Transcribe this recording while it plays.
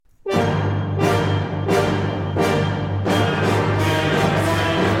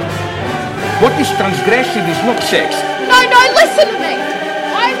What is transgressive is not sex. No, listen to me.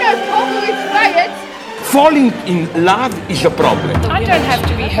 I'm no problem with faggots. Falling in love is a problem. I don't have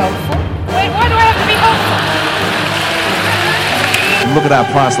to be helpful. Why do I have to be helpful? Look at our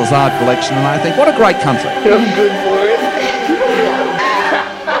priceless art collection and I think, what a great country. I'm good for it.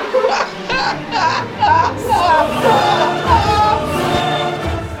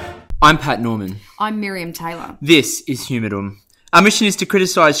 I'm Pat Norman. I'm Miriam Taylor. This is Humidum. Our mission is to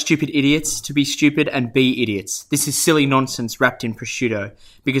criticise stupid idiots, to be stupid and be idiots. This is silly nonsense wrapped in prosciutto.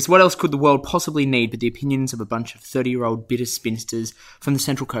 Because what else could the world possibly need but the opinions of a bunch of 30-year-old bitter spinsters from the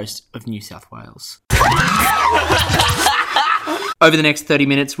central coast of New South Wales? Over the next 30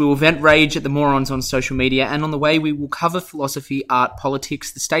 minutes, we will vent rage at the morons on social media, and on the way we will cover philosophy, art,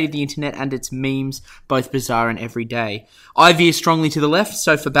 politics, the state of the internet and its memes, both bizarre and everyday. I veer strongly to the left,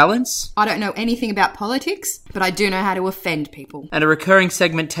 so for balance... I don't know anything about politics, but I do know how to offend people. And a recurring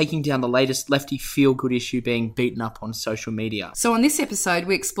segment taking down the latest lefty feel-good issue being beaten up on social media. So on this episode,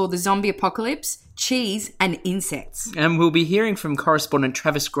 we explore the zombie apocalypse, cheese and insects. And we'll be hearing from correspondent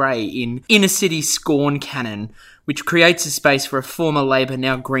Travis Gray in Inner City Scorn Cannon, which creates a space for a former Labor,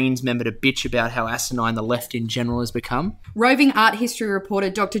 now Greens member to bitch about how asinine the left in general has become. Roving art history reporter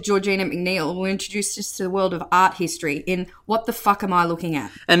Dr. Georgina McNeil will introduce us to the world of art history in What the Fuck Am I Looking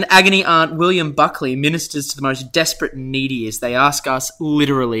At? And agony aunt William Buckley ministers to the most desperate and needy as they ask us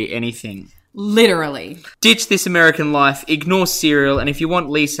literally anything. Literally. Ditch this American life, ignore Serial, and if you want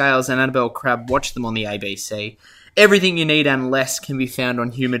Lee Sales and Annabelle Crabb, watch them on the ABC. Everything you need and less can be found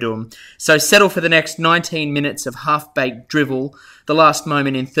on Humidum. So settle for the next 19 minutes of half-baked drivel, the last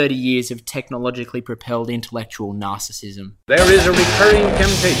moment in 30 years of technologically propelled intellectual narcissism. There is a recurring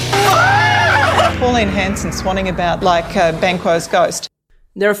temptation. Pauline Hanson swanning about like Banquo's ghost.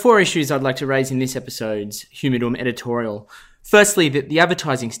 There are 4 issues I'd like to raise in this episode's Humidum editorial. Firstly, that the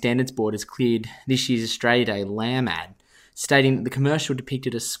Advertising Standards Board has cleared this year's Australia Day lamb ad, stating that the commercial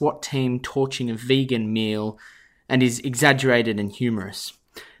depicted a SWAT team torching a vegan meal and is exaggerated and humorous.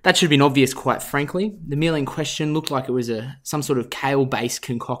 That should have been obvious, quite frankly. The meal in question looked like it was some sort of kale-based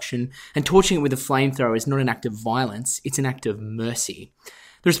concoction, and torching it with a flamethrower is not an act of violence, it's an act of mercy.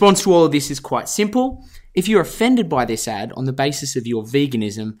 The response to all of this is quite simple. If you're offended by this ad on the basis of your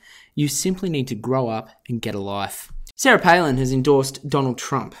veganism, you simply need to grow up and get a life. Sarah Palin has endorsed Donald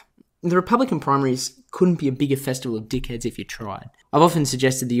Trump. The Republican primaries couldn't be a bigger festival of dickheads if you tried. I've often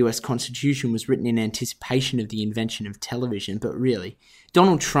suggested the US Constitution was written in anticipation of the invention of television, but really,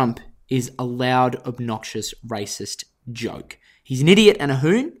 Donald Trump is a loud, obnoxious, racist joke. He's an idiot and a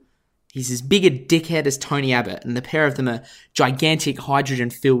hoon. He's as big a dickhead as Tony Abbott, and the pair of them are gigantic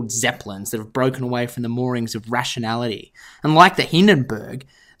hydrogen-filled zeppelins that have broken away from the moorings of rationality. And like the Hindenburg,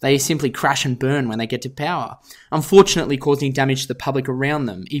 they simply crash and burn when they get to power, unfortunately causing damage to the public around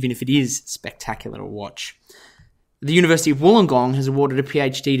them, even if it is spectacular to watch. The University of Wollongong has awarded a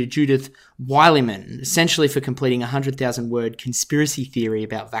PhD to Judith Wileman, essentially for completing a 100,000-word conspiracy theory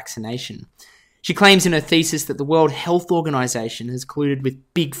about vaccination. She claims in her thesis that the World Health Organization has colluded with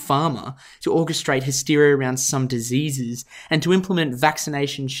Big Pharma to orchestrate hysteria around some diseases and to implement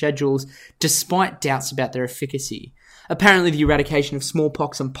vaccination schedules despite doubts about their efficacy. Apparently, the eradication of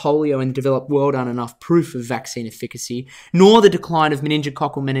smallpox and polio in the developed world aren't enough proof of vaccine efficacy, nor the decline of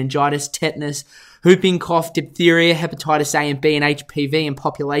meningococcal meningitis, tetanus, whooping cough, diphtheria, hepatitis A and B, and HPV in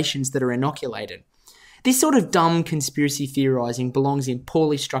populations that are inoculated. This sort of dumb conspiracy theorising belongs in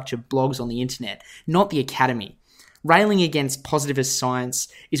poorly structured blogs on the internet, not the academy. Railing against positivist science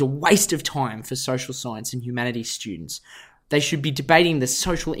is a waste of time for social science and humanities students. They should be debating the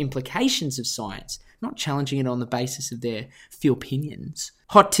social implications of science, not challenging it on the basis of their opinions.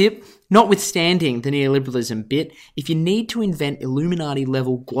 Hot tip, notwithstanding the neoliberalism bit, if you need to invent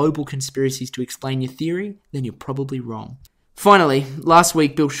Illuminati-level global conspiracies to explain your theory, then you're probably wrong. Finally, last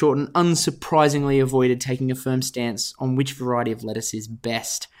week Bill Shorten unsurprisingly avoided taking a firm stance on which variety of lettuce is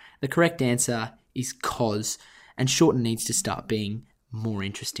best. The correct answer is cos, and Shorten needs to start being more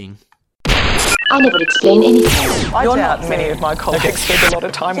interesting. I never explain anything. I doubt many of my colleagues spend a lot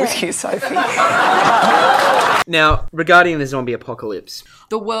of time with you, Sophie. Now, regarding the zombie apocalypse,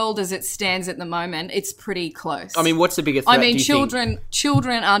 The world as it stands at the moment, it's pretty close. I mean, what's the bigger threat? I mean, do you think?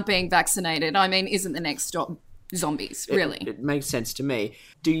 children aren't being vaccinated. I mean, isn't the next stop zombies, really? It makes sense to me.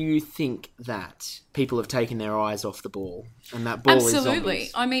 Do you think that people have taken their eyes off the ball and that ball is Absolutely.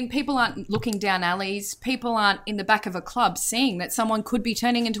 zombies? I mean, people aren't looking down alleys. People aren't in the back of a club seeing that someone could be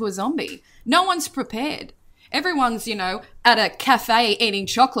turning into a zombie. No one's prepared. Everyone's, at a cafe eating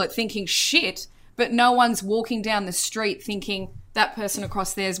chocolate thinking shit, but no one's walking down the street thinking that person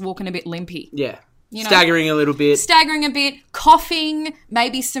across there is walking a bit limpy. Yeah. You know, Staggering a little bit. staggering a bit, coughing,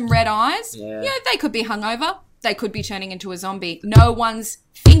 maybe some red eyes. Yeah. You know, they could be hungover. They could be turning into a zombie. No one's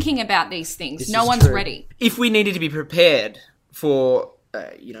thinking about these things. This No is one's true. ready. If we needed to be prepared for,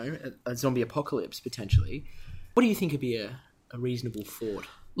 a zombie apocalypse potentially, what do you think would be a reasonable thought?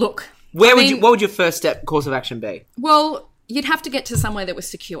 Look, What I mean, would your first course of action be? Well, you'd have to get to somewhere that was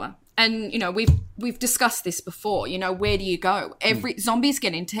secure. And, you know, we've discussed this before. You know, where do you go? Zombies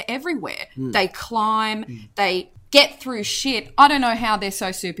get into everywhere. They climb, they get through shit. I don't know how they're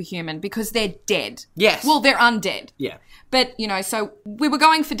so superhuman because they're dead. Yes. Well, they're undead. Yeah. But, you know, so we were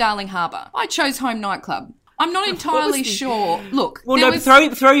going for Darling Harbour. I chose Home Nightclub. I'm not entirely sure. Look, Well, there no, was-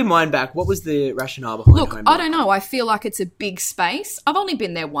 but throw your mind back. What was the rationale behind Look, Home I don't know. I feel like it's a big space. I've only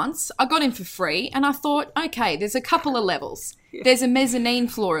been there once. I got in for free and I thought, okay, there's a couple of levels. There's a mezzanine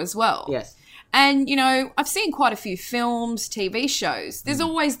floor as well. Yes. And, you know, I've seen quite a few films, TV shows. There's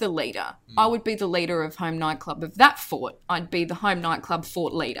always the leader. I would be the leader of Home Nightclub. Of that fort, I'd be the Home Nightclub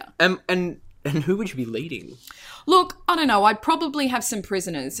fort leader. And who would you be leading? Look, I don't know. I'd probably have some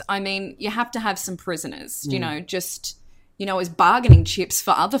prisoners. I mean, you have to have some prisoners, you know, just, you know, as bargaining chips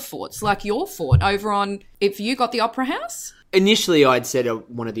for other forts, like your fort over on, if you got the Opera House. Initially, I'd said I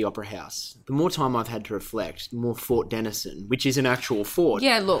wanted the Opera House. The more time I've had to reflect, the more Fort Denison, which is an actual fort.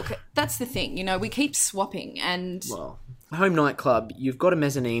 Yeah, look, that's the thing. You know, we keep swapping and Well, Home Nightclub, you've got a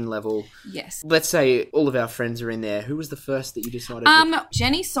mezzanine level. yes. Let's say all of our friends are in there. Who was the first that you decided?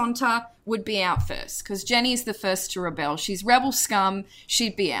 Jenny Sonta would be out first because Jenny's the first to rebel. She's rebel scum.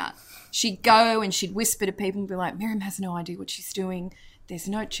 She'd be out. She'd go and she'd whisper to people and be like, Miriam has no idea what she's doing. There's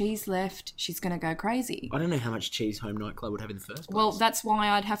no cheese left. She's going to go crazy. I don't know how much cheese Home Nightclub would have in the first place. Well, that's why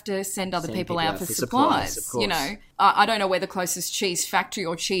I'd have to send other Send people people out out for for supplies. supplies, of course. You know, I don't know where the closest cheese factory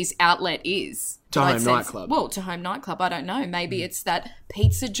or cheese outlet is. To I'd Home send- Nightclub. Well, to Home Nightclub, I don't know. Maybe it's that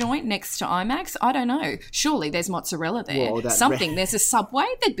pizza joint next to IMAX. I don't know. Surely there's mozzarella there. Well, that Something. There's a Subway.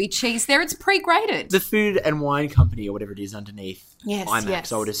 There'd be cheese there. It's pre-grated. the Food and Wine Company or whatever it is underneath Yes, IMAX,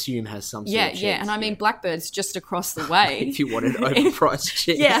 yes. I would assume has some sort yeah, of cheese. yeah. And I mean, Blackbird's just across the way. if you wanted overpriced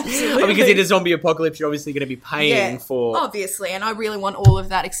cheese. Yeah, I mean, absolutely. because in a zombie apocalypse, you're obviously going to be paying for... Obviously. And I really want all of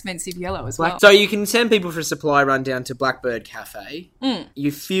that expensive yellow as well. So you can send people for a supply run down to Blackbird Cafe. Mm.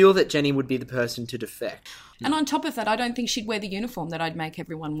 You feel that Jenny would be the person to defect. And on top of that, I don't think she'd wear the uniform that I'd make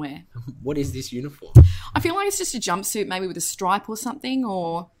everyone wear. What is this uniform? I feel like it's just a jumpsuit, maybe with a stripe or something,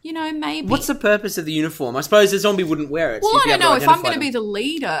 or, you know, maybe... What's the purpose of the uniform? I suppose a zombie wouldn't wear it. so Well, you'd I be don't able know. If I'm identify going to be them. the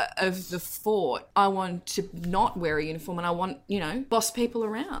leader of the fort, I want to not wear a uniform and I want, you know, boss people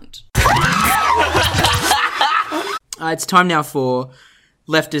around. It's time now for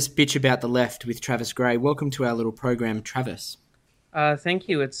Leftist Bitch About the Left with Travis Gray. Welcome to our little program, Travis. Thank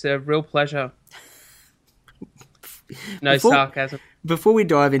you. It's a real pleasure. No Before- sarcasm. Before we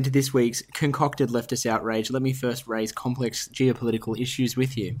dive into this week's concocted leftist outrage, let me first raise complex geopolitical issues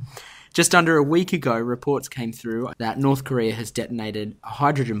with you. Just under a week ago, reports came through that North Korea has detonated a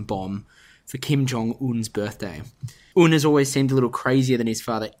hydrogen bomb for Kim Jong-un's birthday. Un has always seemed a little crazier than his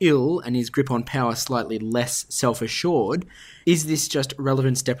father Il, and his grip on power slightly less self-assured. Is this just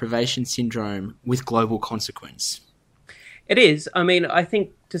relevance deprivation syndrome with global consequence? It is. I mean, I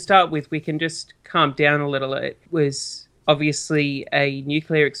think to start with, we can just calm down a little. It was obviously a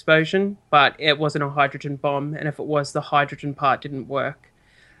nuclear explosion, but it wasn't a hydrogen bomb. And if it was, the hydrogen part didn't work.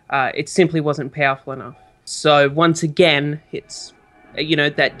 It simply wasn't powerful enough. So once again, it's, you know,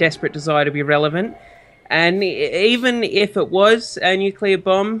 that desperate desire to be relevant. And even if it was a nuclear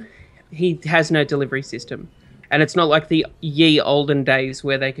bomb, he has no delivery system. And it's not like the ye olden days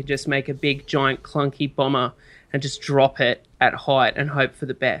where they could just make a big, giant, clunky bomber and just drop it at height and hope for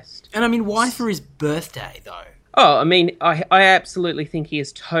the best. And I mean, why for his birthday, though? Oh, I mean, I absolutely think he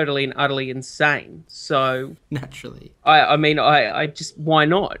is totally and utterly insane. So, Naturally. I just, why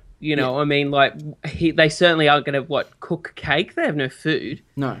not? You know, I mean, like, they certainly aren't going to, cook cake? They have no food.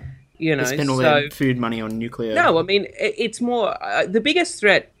 No. You know, They spend all their food money on nuclear. No, I mean, it's more... the biggest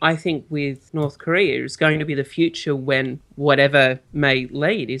threat, I think, with North Korea is going to be the future when whatever may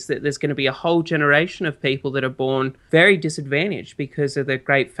lead, is that there's going to be a whole generation of people that are born very disadvantaged because of the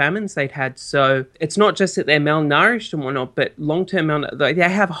great famines they'd had. So it's not just that they're malnourished and whatnot, but long-term they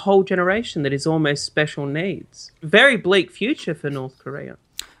have a whole generation that is almost special needs. Very bleak future for North Korea.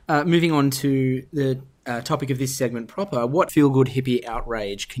 Moving on to the topic of this segment proper, what feel-good hippie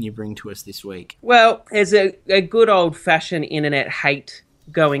outrage can you bring to us this week? Well, there's a good old-fashioned internet hate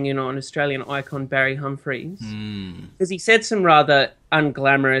going in on Australian icon Barry Humphries, because he said some rather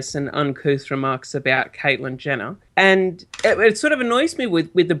unglamorous and uncouth remarks about Caitlyn Jenner. And it sort of annoys me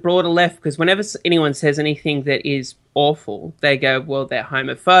with the broader left, because whenever anyone says anything that is awful, they go, well, they're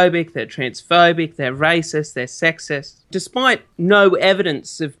homophobic, they're transphobic, they're racist, they're sexist. Despite no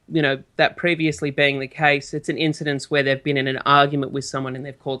evidence of, that previously being the case, it's an incidence where they've been in an argument with someone and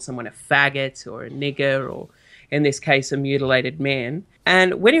they've called someone a faggot or a nigger or, in this case, a mutilated man.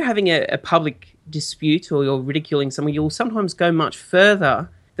 And when you're having a public dispute or you're ridiculing someone, you'll sometimes go much further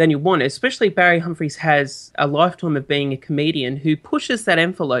than you want, especially Barry Humphries has a lifetime of being a comedian who pushes that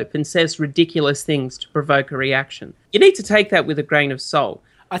envelope and says ridiculous things to provoke a reaction. You need to take that with a grain of salt.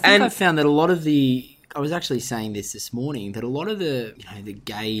 I think I found that a lot of I was actually saying this morning, that a lot of the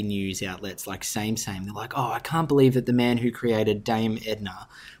gay news outlets like Same, they're like, oh, I can't believe that the man who created Dame Edna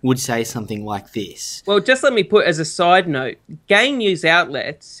would say something like this. Well, just let me put as a side note, gay news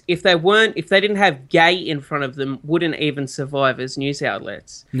outlets, if they didn't have gay in front of them, wouldn't even survive as news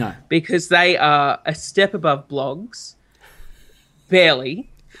outlets. No. Because they are a step above blogs, barely,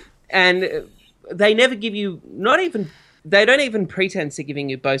 and they never give you, they don't even pretend to giving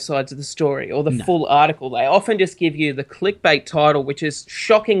you both sides of the story or the full article. They often just give you the clickbait title, which is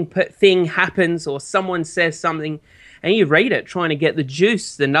shocking thing happens or someone says something, and you read it trying to get the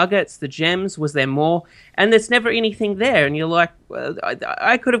juice, the nuggets, the gems. Was there more? And there's never anything there. And you're like, well,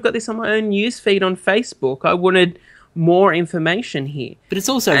 I could have got this on my own news feed on Facebook. I wanted more information here. But it's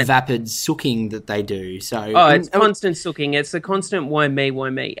also vapid sooking that they do. So it's constant sooking. It's a constant why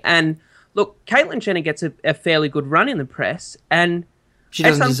me. And look, Caitlyn Jenner gets a fairly good run in the press, and she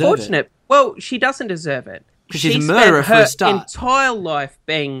doesn't it's unfortunate. Deserve it. Well, she doesn't deserve it. Because she's a murderer for a start. Her entire life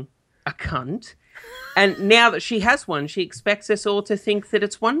being a cunt, and now that she has one, she expects us all to think that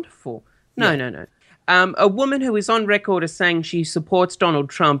it's wonderful. No. A woman who is on record as saying she supports Donald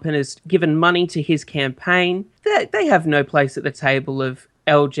Trump and has given money to his campaign, they have no place at the table of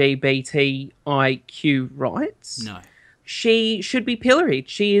LGBTIQ rights. No. She should be pilloried.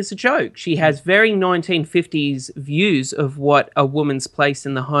 She is a joke. She has very 1950s views of what a woman's place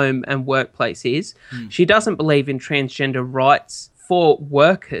in the home and workplace is. She doesn't believe in transgender rights for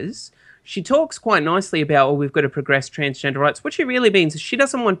workers. She talks quite nicely about, we've got to progress transgender rights. What she really means is she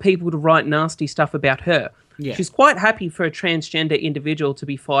doesn't want people to write nasty stuff about her. Yeah. She's quite happy for a transgender individual to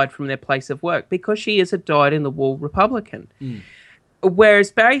be fired from their place of work because she is a dyed-in-the-wool Republican.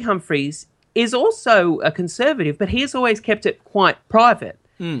 Whereas Barry Humphries is also a conservative, but he has always kept it quite private.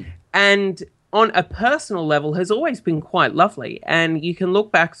 And on a personal level has always been quite lovely. And you can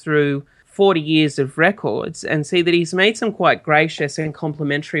look back through 40 years of records and see that he's made some quite gracious and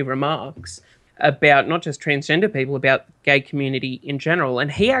complimentary remarks about not just transgender people, about the gay community in general. And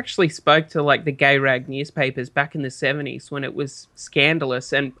he actually spoke to the gay rag newspapers back in the 70s when it was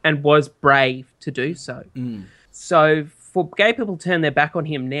scandalous and was brave to do so. So for gay people to turn their back on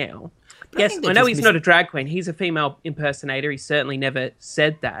him now, yes, I know he's not a drag queen. He's a female impersonator. He certainly never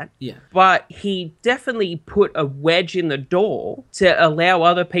said that. Yeah. But he definitely put a wedge in the door to allow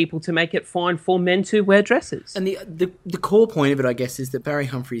other people to make it fine for men to wear dresses. And the core point of it, I guess, is that Barry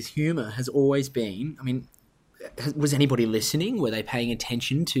Humphries' humour has always been, was anybody listening? Were they paying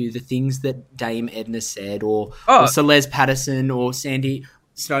attention to the things that Dame Edna said or Sir Les Patterson or Sandy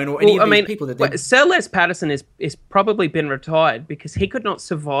Stone or any of these people that Sir Les Patterson is probably been retired because he could not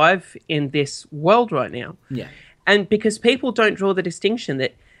survive in this world right now. Yeah. And because people don't draw the distinction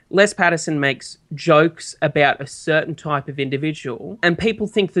that Les Patterson makes jokes about a certain type of individual and people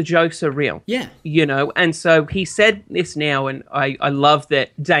think the jokes are real. Yeah. And so he said this now, and I love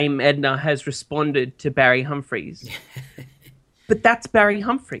that Dame Edna has responded to Barry Humphries. But that's Barry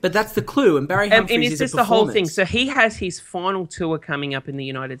Humphries. But that's the clue, and Barry Humphries and it's is just a the whole performance. thing. So he has his final tour coming up in the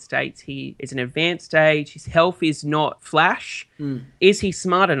United States. He is an advanced stage. His health is not flash. Is he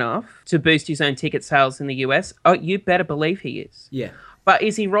smart enough to boost his own ticket sales in the US? Oh, you better believe he is. Yeah. But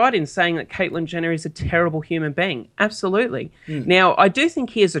is he right in saying that Caitlyn Jenner is a terrible human being? Absolutely. Now, I do think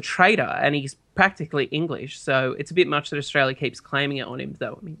he is a traitor, and he's practically English, so it's a bit much that Australia keeps claiming it on him,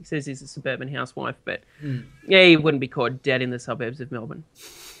 though. He says he's a suburban housewife, but he wouldn't be caught dead in the suburbs of Melbourne.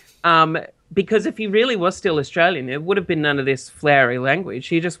 Because if he really was still Australian, there would have been none of this flowery language.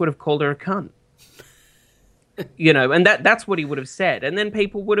 He just would have called her a cunt. And that's what he would have said, and then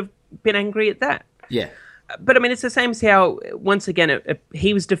people would have been angry at that. Yeah. But, it's the same as how, once again,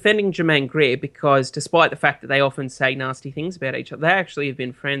 he was defending Germaine Greer because despite the fact that they often say nasty things about each other, they actually have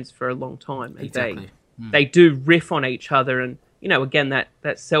been friends for a long time. And exactly. They do riff on each other and, again, that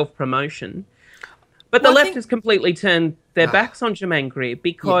self-promotion. But the left has completely turned their backs on Germaine Greer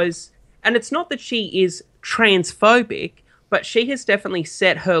because, and it's not that she is transphobic, but she has definitely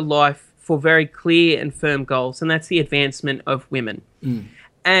set her life for very clear and firm goals, and that's the advancement of women.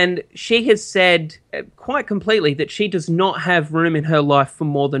 And she has said quite completely that she does not have room in her life for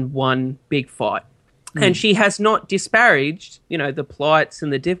more than one big fight. And she has not disparaged, the plights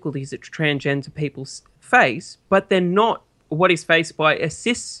and the difficulties that transgender people face, but they're not what is faced by a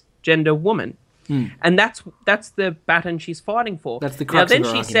cisgender woman. And that's the baton she's fighting for. That's the crux of her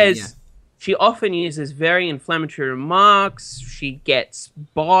argument, says she often uses very inflammatory remarks. She gets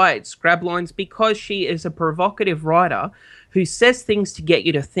bites, grab lines, because she is a provocative writer who says things to get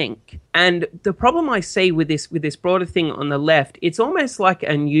you to think. And the problem I see with this broader thing on the left, it's almost like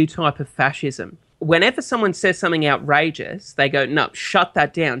a new type of fascism. Whenever someone says something outrageous, they go, no, shut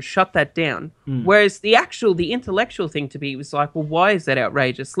that down. Whereas the intellectual thing to be was like, well, why is that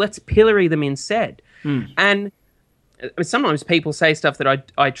outrageous? Let's pillory them instead. And sometimes people say stuff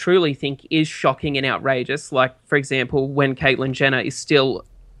that I truly think is shocking and outrageous. Like, for example, when Caitlyn Jenner is still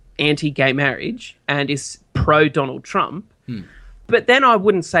anti-gay marriage and is pro-Donald Trump. But then I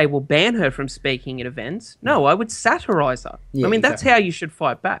wouldn't say, well, ban her from speaking at events. No, I would satirize her. Yeah, that's how you should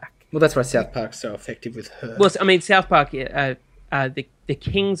fight back. Well, that's why South Park's so effective with her. Well, South Park are the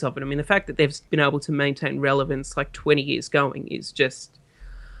kings of it. The fact that they've been able to maintain relevance like 20 years going is just...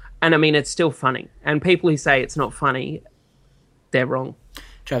 And, it's still funny. And people who say it's not funny, they're wrong.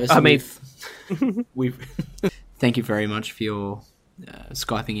 Travis, we've thank you very much for your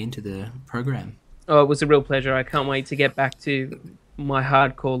Skyping into the program. Oh, it was a real pleasure. I can't wait to get back to my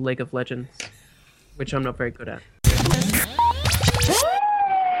hardcore League of Legends, which I'm not very good at.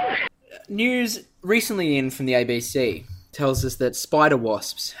 News recently in from the ABC tells us that spider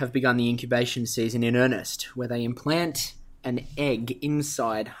wasps have begun the incubation season in earnest, where they implant an egg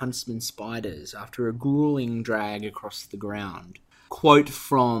inside huntsman spiders after a grueling drag across the ground. Quote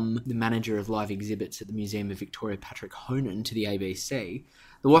from the manager of live exhibits at the Museum of Victoria, Patrick Honan, to the ABC: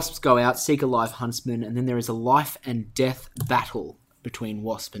 the wasps go out, seek a live huntsman, and then there is a life and death battle between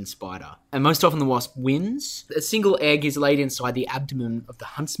wasp and spider. And most often the wasp wins. A single egg is laid inside the abdomen of the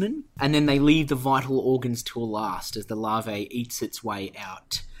huntsman, and then they leave the vital organs till last as the larvae eats its way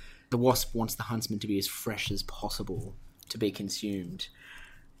out. The wasp wants the huntsman to be as fresh as possible to be consumed.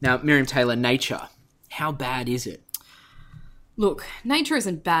 Now, Miriam Taylor, nature, how bad is it? Look, nature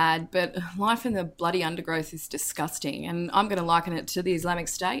isn't bad, but life in the bloody undergrowth is disgusting, and I'm going to liken it to the Islamic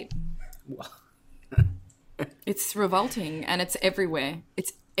State. It's revolting, and it's everywhere.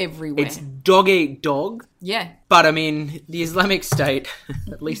 It's everywhere. It's dog eat dog. Yeah. But, the Islamic State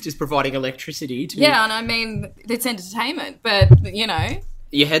at least is providing electricity to... Yeah, and it's entertainment, but,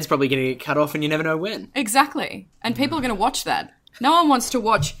 Your head's probably going to get cut off and you never know when. Exactly. And people are going to watch that. No one wants to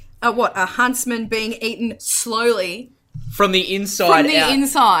watch, a huntsman being eaten slowly... From the inside out.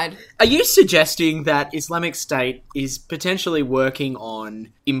 Inside. Are you suggesting that Islamic State is potentially working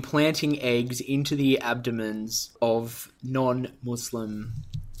on implanting eggs into the abdomens of non-Muslim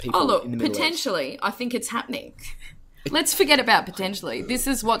people in the Middle East? Potentially. I think it's happening. Let's forget about potentially. This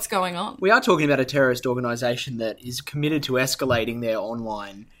is what's going on. We are talking about a terrorist organisation that is committed to escalating their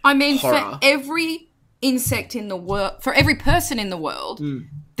online horror. For every insect in the world, for every person in the world...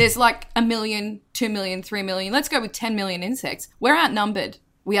 There's like 1 million, 2 million, 3 million. Let's go with 10 million insects. We're outnumbered.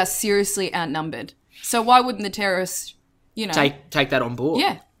 We are seriously outnumbered. So why wouldn't the terrorists, take that on board?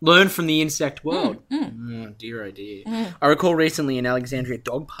 Yeah. Learn from the insect world. Oh, dear, oh dear. I recall recently in Alexandria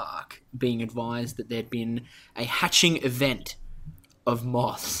Dog Park being advised that there'd been a hatching event of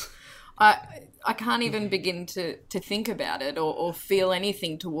moths. I can't even begin to think about it or feel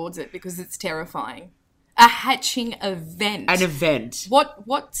anything towards it because it's terrifying. A hatching event. An event.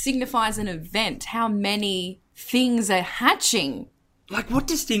 What signifies an event? How many things are hatching? Like, what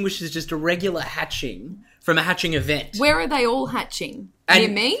distinguishes just a regular hatching from a hatching event? Where are they all hatching? Near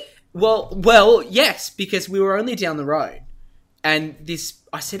me? Well, yes, because we were only down the road. And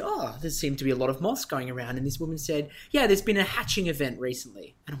I said, there seemed to be a lot of moths going around. And this woman said, yeah, there's been a hatching event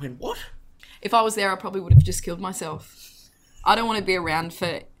recently. And I went, what? If I was there, I probably would have just killed myself. I don't want to be around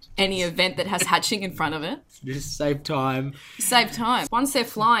for any event that has hatching in front of it. Just save time. Save time. Once they're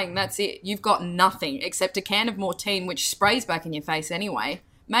flying, that's it. You've got nothing except a can of Mortein, which sprays back in your face anyway.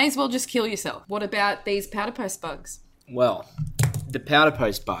 May as well just kill yourself. What about these powder post bugs? Well, the powder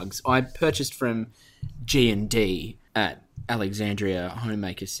post bugs I purchased from G&D at Alexandria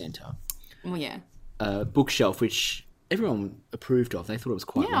Homemakers Centre. Well, yeah. A bookshelf which everyone approved of. They thought it was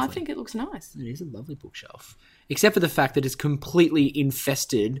quite lovely. Yeah, I think it looks nice. It is a lovely bookshelf. Except for the fact that it's completely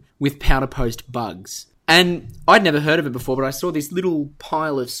infested with powder post bugs. And I'd never heard of it before, but I saw this little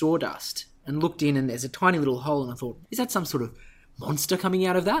pile of sawdust and looked in and there's a tiny little hole and I thought, is that some sort of monster coming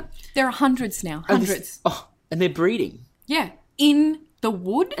out of that? There are hundreds now. Hundreds. And they're breeding. Yeah, in the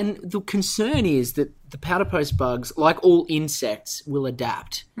wood. And the concern is that the powder post bugs, like all insects, will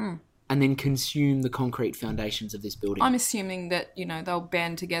adapt and then consume the concrete foundations of this building. I'm assuming that, they'll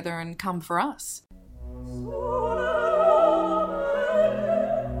band together and come for us.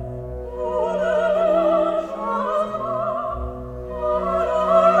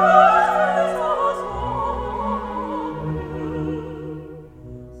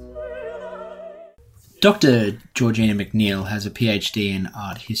 Dr. Georgina McNeil has a PhD in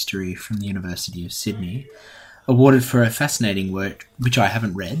art history from the University of Sydney, awarded for a fascinating work, which I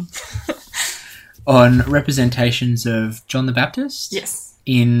haven't read, on representations of John the Baptist. Yes.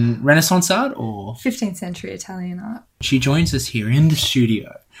 In Renaissance art or 15th century Italian art. She joins us here in the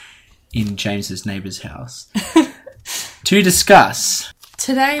studio in James's neighbour's house to discuss.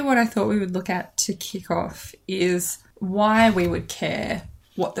 Today, what I thought we would look at to kick off is why we would care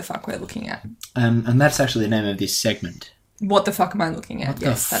what the fuck we're looking at. And that's actually the name of this segment. What the fuck am I looking at? What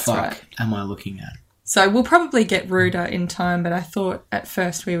the fuck am I looking at? So we'll probably get ruder in time, but I thought at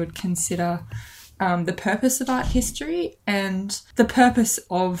first we would consider the purpose of art history and the purpose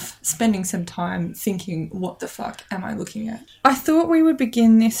of spending some time thinking, what the fuck am I looking at? I thought we would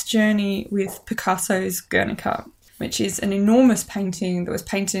begin this journey with Picasso's Guernica, which is an enormous painting that was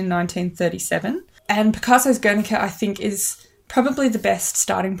painted in 1937. And Picasso's Guernica, I think, is probably the best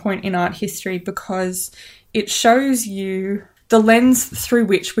starting point in art history because it shows you the lens through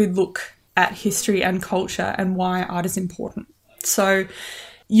which we look at history and culture and why art is important. So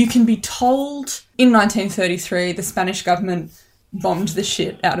you can be told in 1933 the Spanish government bombed the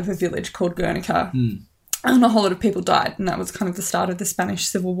shit out of a village called Guernica and a whole lot of people died, and that was kind of the start of the Spanish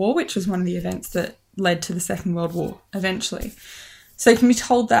Civil War, which was one of the events that led to the Second World War eventually. So you can be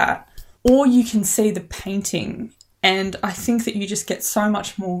told that, or you can see the painting. And I think that you just get so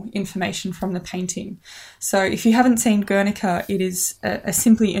much more information from the painting. So if you haven't seen Guernica, it is a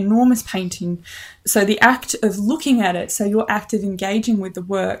simply enormous painting. So the act of looking at it, so your act of engaging with the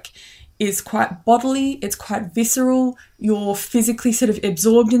work is quite bodily, it's quite visceral. You're physically sort of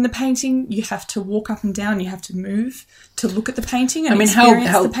absorbed in the painting. You have to walk up and down, you have to move to look at the painting and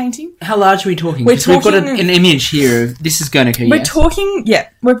experience the painting. How large are we talking? We've got an image here of, this is Guernica, we're talking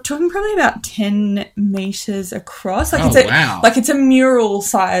probably about 10 metres across. It's a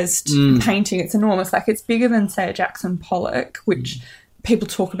mural-sized painting. It's enormous. Like, it's bigger than, say, a Jackson Pollock, which people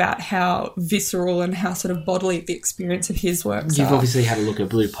talk about how visceral and how sort of bodily the experience of his works You've are. obviously had a look at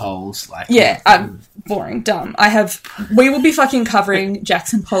Blue Poles. Boring, dumb. We will be fucking covering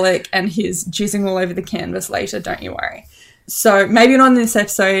Jackson Pollock and his jizzing all over the canvas later, don't you worry. So maybe not in this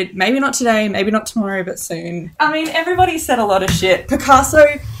episode, maybe not today, maybe not tomorrow, but soon. I mean, everybody said a lot of shit. Picasso,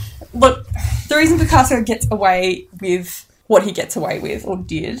 look, the reason Picasso gets away with what he gets away with, or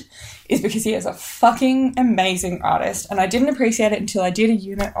did, is because he is a fucking amazing artist. And I didn't appreciate it until I did a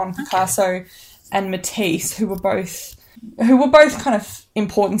unit on Picasso and Matisse, who were both kind of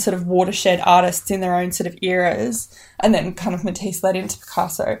important sort of watershed artists in their own sort of eras. And then kind of Matisse led into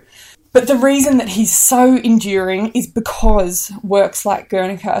Picasso. But the reason that he's so enduring is because works like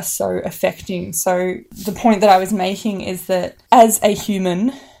Guernica are so affecting. So the point that I was making is that as a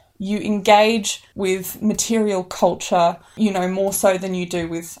human, you engage with material culture, more so than you do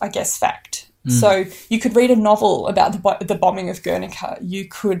with, I guess, fact. So you could read a novel about the bombing of Guernica. You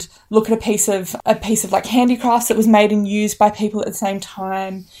could look at a piece of like handicrafts that was made and used by people at the same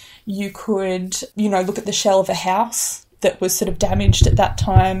time. You could, look at the shell of a house that was sort of damaged at that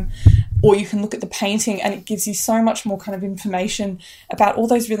time, or you can look at the painting and it gives you so much more kind of information about all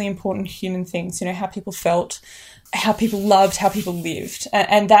those really important human things, how people felt, how people loved, how people lived.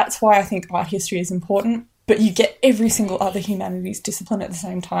 And that's why I think art history is important. But you get every single other humanities discipline at the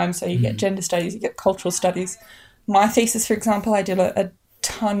same time. So you get gender studies, you get cultural studies. My thesis, for example, I did a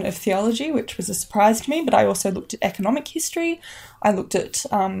ton of theology, which was a surprise to me, but I also looked at economic history. I looked at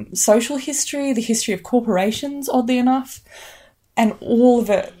social history, the history of corporations, oddly enough. And all of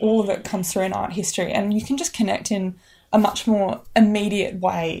it comes through in art history. And you can just connect in a much more immediate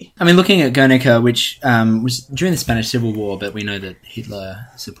way. I mean, looking at Guernica, which was during the Spanish Civil War, but we know that Hitler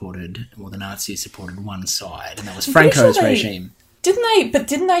supported, or the Nazis supported one side, and that was Franco's regime.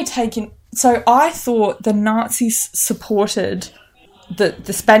 Didn't they take in... So I thought the Nazis supported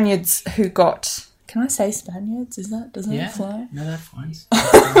the Spaniards who got... Can I say Spaniards? Doesn't it fly? No, that's fine.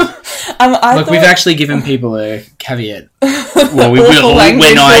 We've actually given people a caveat. Well, we will when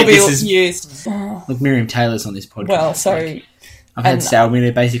this is used. Look, Miriam Taylor's on this podcast. Well, sorry. I've had Salwina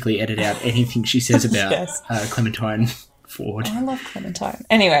to basically edit out anything she says about Clementine Ford. I love Clementine.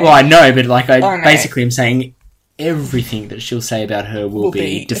 Anyway. Well, I know, but basically I'm saying everything that she'll say about her will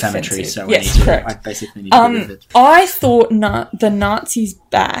be defamatory. offensive. So Yes, correct. I basically need to get rid of it. I thought the Nazis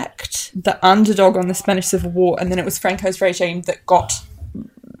backed the underdog on the Spanish Civil War, and then it was Franco's regime that got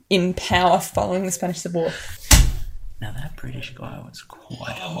in power following the Spanish Civil War. Now that British guy was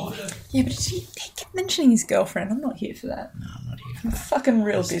quite hot. Yeah, but he kept mentioning his girlfriend. I'm not here for that. No, I'm not here. I'm fucking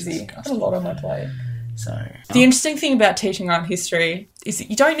real busy. I've got a lot on my plate. So The interesting thing about teaching art history is that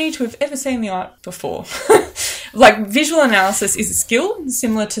you don't need to have ever seen the art before. Like, visual analysis is a skill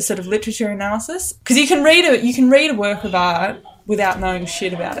similar to sort of literature analysis, because you can read a work of art without knowing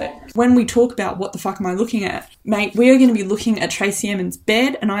shit about it. When we talk about what the fuck am I looking at, mate, we are going to be looking at Tracey Emin's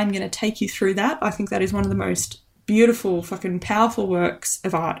Bed, and I'm going to take you through that. I think that is one of the most beautiful, fucking powerful works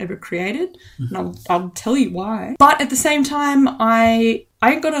of art ever created, and I'll tell you why. But at the same time, I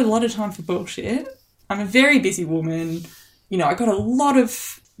ain't got a lot of time for bullshit. I'm a very busy woman. You know, I got a lot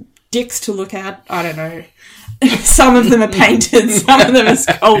of dicks to look at. I don't know. Some of them are painted, some of them are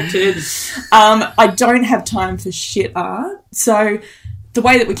sculpted. I don't have time for shit art. So the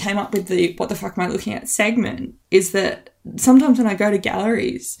way that we came up with the What the Fuck Am I Looking At segment is that sometimes when I go to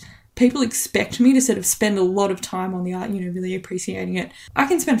galleries, people expect me to sort of spend a lot of time on the art, you know, really appreciating it. I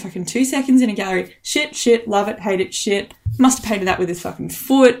can spend fucking 2 seconds in a gallery. Shit, love it, hate it, shit. Must have painted that with his fucking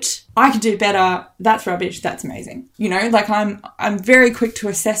foot. I could do better. That's rubbish. That's amazing. You know, like I'm very quick to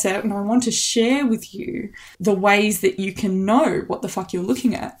assess it, and I want to share with you the ways that you can know what the fuck you're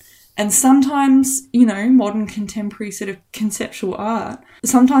looking at. And sometimes, you know, modern contemporary sort of conceptual art,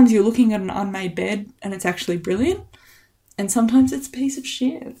 sometimes you're looking at an unmade bed and it's actually brilliant. And sometimes it's a piece of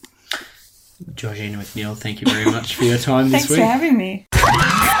shit. Georgina McNeil, thank you very much for your time this week. Thanks for having me.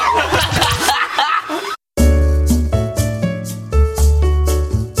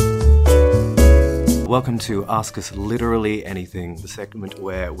 Welcome to Ask Us Literally Anything, the segment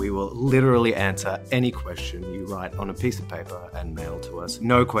where we will literally answer any question you write on a piece of paper and mail to us.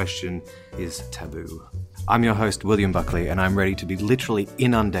 No question is taboo. I'm your host, William Buckley, and I'm ready to be literally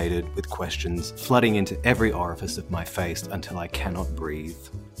inundated with questions flooding into every orifice of my face until I cannot breathe.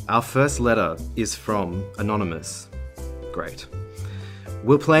 Our first letter is from Anonymous. Great.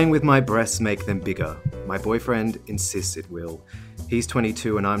 Will playing with my breasts make them bigger? My boyfriend insists it will. He's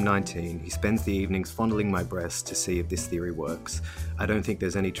 22 and I'm 19. He spends the evenings fondling my breasts to see if this theory works. I don't think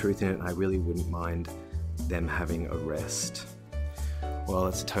there's any truth in it, and I really wouldn't mind them having a rest. Well,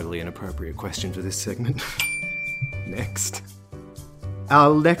 that's a totally inappropriate question for this segment. Next.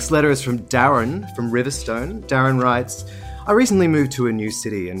 Our next letter is from Darren from Riverstone. Darren writes, I recently moved to a new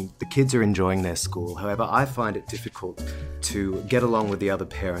city and the kids are enjoying their school. However, I find it difficult to get along with the other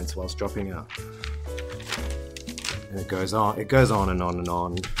parents whilst dropping out. And it goes on and on and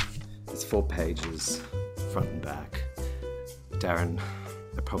on. It's 4 pages, front and back. Darren,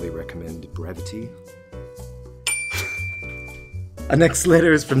 I probably recommend brevity. Our next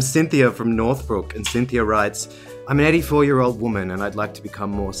letter is from Cynthia from Northbrook, and Cynthia writes, I'm an 84-year-old woman and I'd like to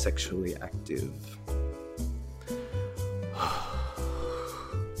become more sexually active.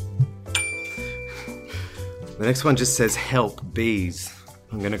 The next one just says, help, bees.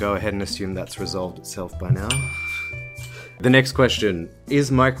 I'm going to go ahead and assume that's resolved itself by now. The next question, is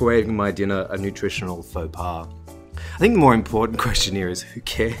microwaving my dinner a nutritional faux pas? I think the more important question here is, who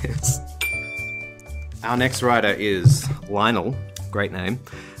cares? Our next writer is Lionel, great name.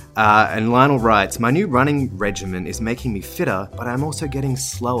 And Lionel writes, my new running regimen is making me fitter, but I'm also getting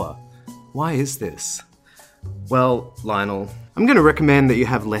slower. Why is this? Well, Lionel, I'm going to recommend that you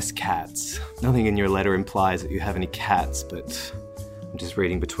have less cats. Nothing in your letter implies that you have any cats, but I'm just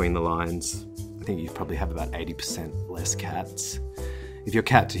reading between the lines. I think you probably have about 80% less cats. If your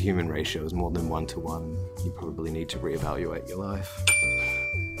cat to human ratio is more than 1 to 1, you probably need to reevaluate your life.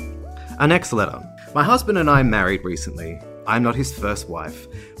 Our next letter. My husband and I married recently. I'm not his first wife.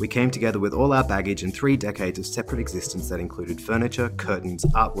 We came together with all our baggage and 3 decades of separate existence that included furniture, curtains,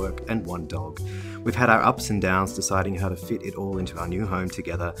 artwork, and 1 dog. We've had our ups and downs deciding how to fit it all into our new home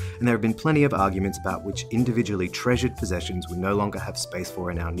together, and there have been plenty of arguments about which individually treasured possessions we no longer have space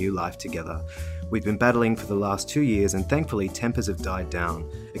for in our new life together. We've been battling for the last 2 years, and thankfully tempers have died down,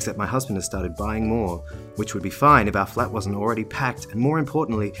 except my husband has started buying more, which would be fine if our flat wasn't already packed, and more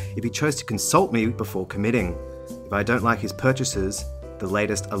importantly, if he chose to consult me before committing. If I don't like his purchases, the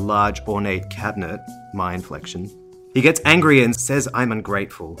latest a large ornate cabinet, my inflection, he gets angry and says I'm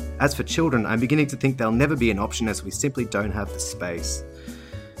ungrateful. As for children, I'm beginning to think they'll never be an option as we simply don't have the space.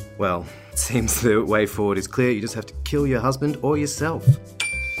 Well, it seems the way forward is clear. You just have to kill your husband or yourself.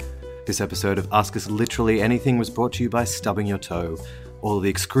 This episode of Ask Us Literally Anything was brought to you by stubbing your toe. All the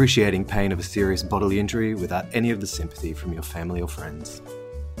excruciating pain of a serious bodily injury without any of the sympathy from your family or friends.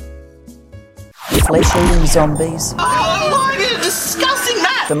 flesh-eating zombies, Oh, you're discussing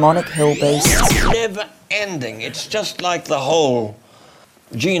that! demonic hell beasts. Never ending. It's just like the whole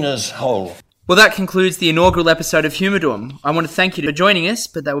genus whole. Well, that concludes the inaugural episode of Humordom. I want to thank you for joining us,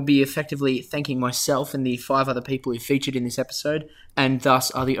 but that would be effectively thanking myself and the 5 other people who featured in this episode, and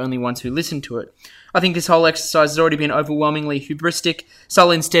thus are the only ones who listened to it. I think this whole exercise has already been overwhelmingly hubristic, so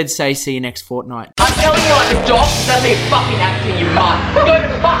I'll instead say see you next fortnight. I'm telling you like a dog, that's a fucking act in your mind. Go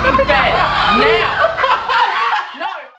to fucking bed!